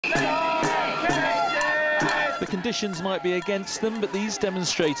The conditions might be against them, but these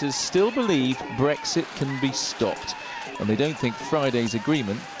demonstrators still believe Brexit can be stopped. And they don't think Friday's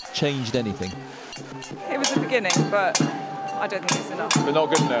agreement changed anything. It was the beginning, but I don't think it's enough. But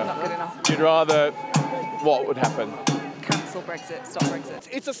not good enough? Not good enough. You'd rather... what would happen? Cancel Brexit, stop Brexit.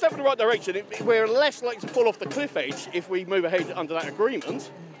 It's a step in the right direction. We're less likely to fall off the cliff edge if we move ahead under that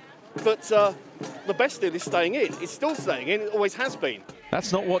agreement. But the best deal is staying in. It's still staying in, it always has been.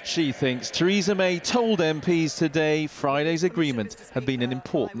 That's not what she thinks. Theresa May told MPs today Friday's agreement had been an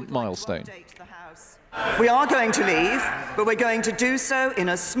important milestone. We are going to leave, but we're going to do so in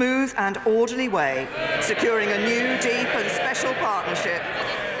a smooth and orderly way, securing a new, deep and special partnership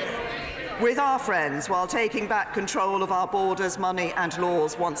with our friends while taking back control of our borders, money and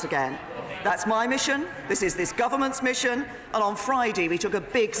laws once again. That's my mission, this is this government's mission, and on Friday we took a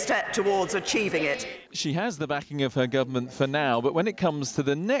big step towards achieving it. She has the backing of her government for now, but when it comes to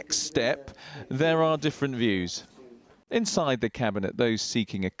the next step, there are different views. Inside the cabinet, those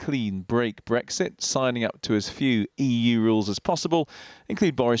seeking a clean break Brexit, signing up to as few EU rules as possible,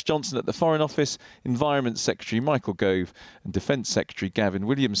 include Boris Johnson at the Foreign Office, Environment Secretary Michael Gove and Defence Secretary Gavin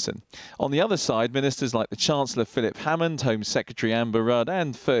Williamson. On the other side, ministers like the Chancellor Philip Hammond, Home Secretary Amber Rudd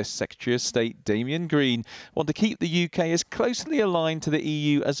and First Secretary of State Damien Green want to keep the UK as closely aligned to the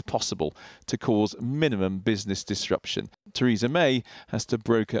EU as possible to cause minimum business disruption. Theresa May has to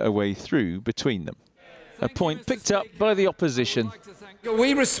broker a way through between them. A point picked up by the opposition.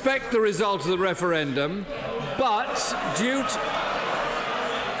 We respect the result of the referendum, but due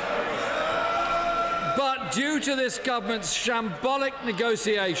to this government's shambolic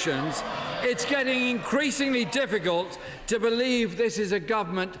negotiations, it's getting increasingly difficult to believe this is a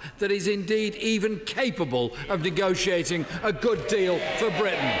government that is indeed even capable of negotiating a good deal for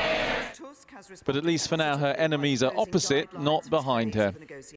Britain. But at least for now, her enemies are opposite, not behind her.